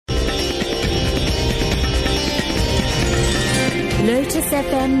Lotus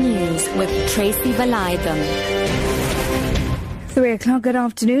FM News with TRACY VALAYDHAM. 3 o'clock, good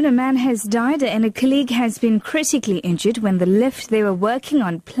afternoon. A man has died and a colleague has been critically injured when the lift they were working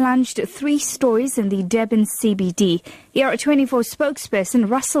on plunged 3 stories in the Durban CBD. ER24 spokesperson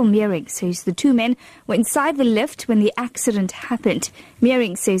Russell Meering says the 2 men were inside the lift when the accident happened.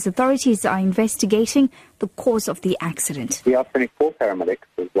 Meering says authorities are investigating the cause of the accident. We are 24 paramedics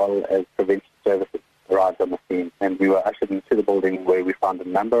as well as prevention services arrived on the scene, and we were ushered into the building where we found a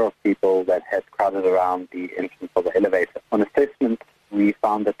number of people that had crowded around the entrance of the elevator. On assessment, we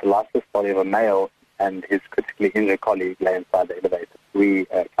found that the lifeless body of a male and his critically injured colleague lay inside the elevator. We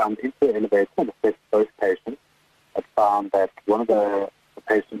climbed into the elevator and assessed both patients, but found that one of the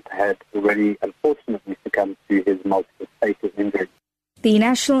patients had already unfortunately succumbed to his multiple fatal injuries. The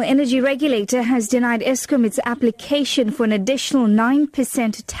National Energy Regulator has denied Eskom its application for an additional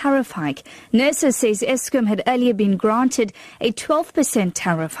 9% tariff hike. Nersa says Eskom had earlier been granted a 12%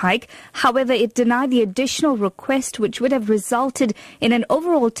 tariff hike. However, it denied the additional request, which would have resulted in an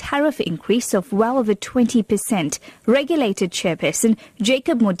overall tariff increase of well over 20%. Regulator Chairperson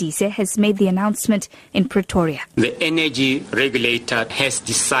Jacob Modise has made the announcement in Pretoria. The Energy Regulator has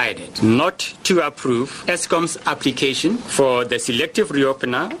decided not to approve Eskom's application for the selective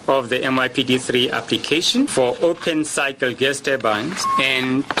reopener of the MYPD3 application for open cycle gas turbines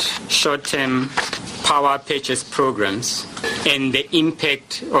and short-term power purchase programs, and the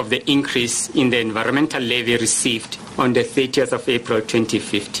impact of the increase in the environmental levy received on the 30th of April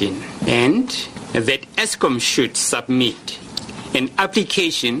 2015, and that Eskom should submit an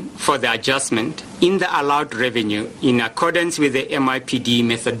application for the adjustment in the allowed revenue in accordance with the MYPD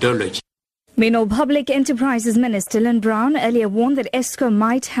methodology. Meanwhile, Public Enterprises Minister Lynne Brown earlier warned that Eskom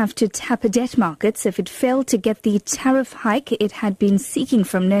might have to tap debt markets if it failed to get the tariff hike it had been seeking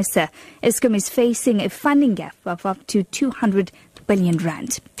from Nersa. Eskom is facing a funding gap of up to 200 billion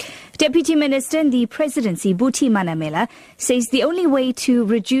rand. Deputy Minister in the Presidency, Buti Manamela, says the only way to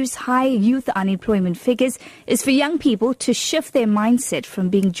reduce high youth unemployment figures is for young people to shift their mindset from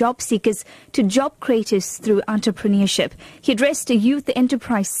being job seekers to job creators through entrepreneurship. He addressed a youth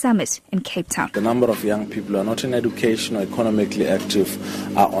enterprise summit in Cape Town. The number of young people who are not in education or economically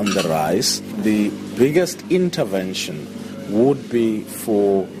active are on the rise. The biggest intervention would be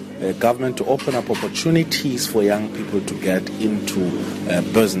for government to open up opportunities for young people to get into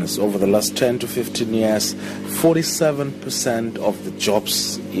business. Over the last 10 to 15 years, 47% of the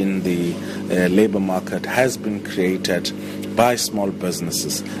jobs in the labor market has been created by small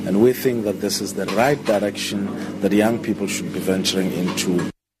businesses. And we think that this is the right direction that young people should be venturing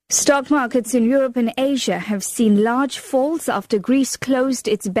into. Stock markets in Europe and Asia have seen large falls after Greece closed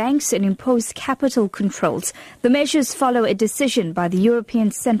its banks and imposed capital controls. The measures follow a decision by the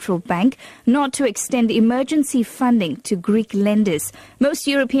European Central Bank not to extend emergency funding to Greek lenders. Most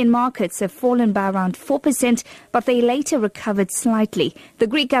European markets have fallen by around 4%, but they later recovered slightly. The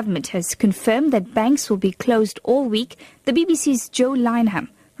Greek government has confirmed that banks will be closed all week. The BBC's Joe Lynham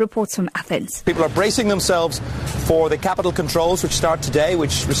reports from Athens. People are bracing themselves for the capital controls which start today,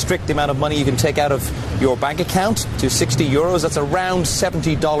 which restrict the amount of money you can take out of your bank account to 60 euros. That's around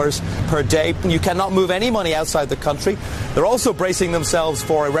 $70 per day. You cannot move any money outside the country. They're also bracing themselves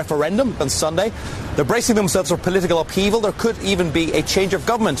for a referendum on Sunday. They're bracing themselves for political upheaval. There could even be a change of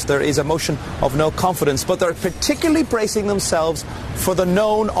government. There is a motion of no confidence. But they're particularly bracing themselves for the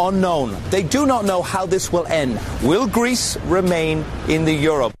known unknown. They do not know how this will end. Will Greece remain in the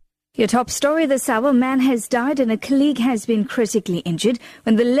euro? Your top story this hour: a man has died and a colleague has been critically injured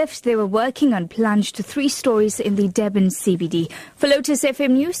when the lift they were working on plunged 3 stories in the Durban CBD. For Lotus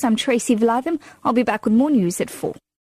FM News, I'm TRACY VALAYDHAM. I'll be back with more news at 4.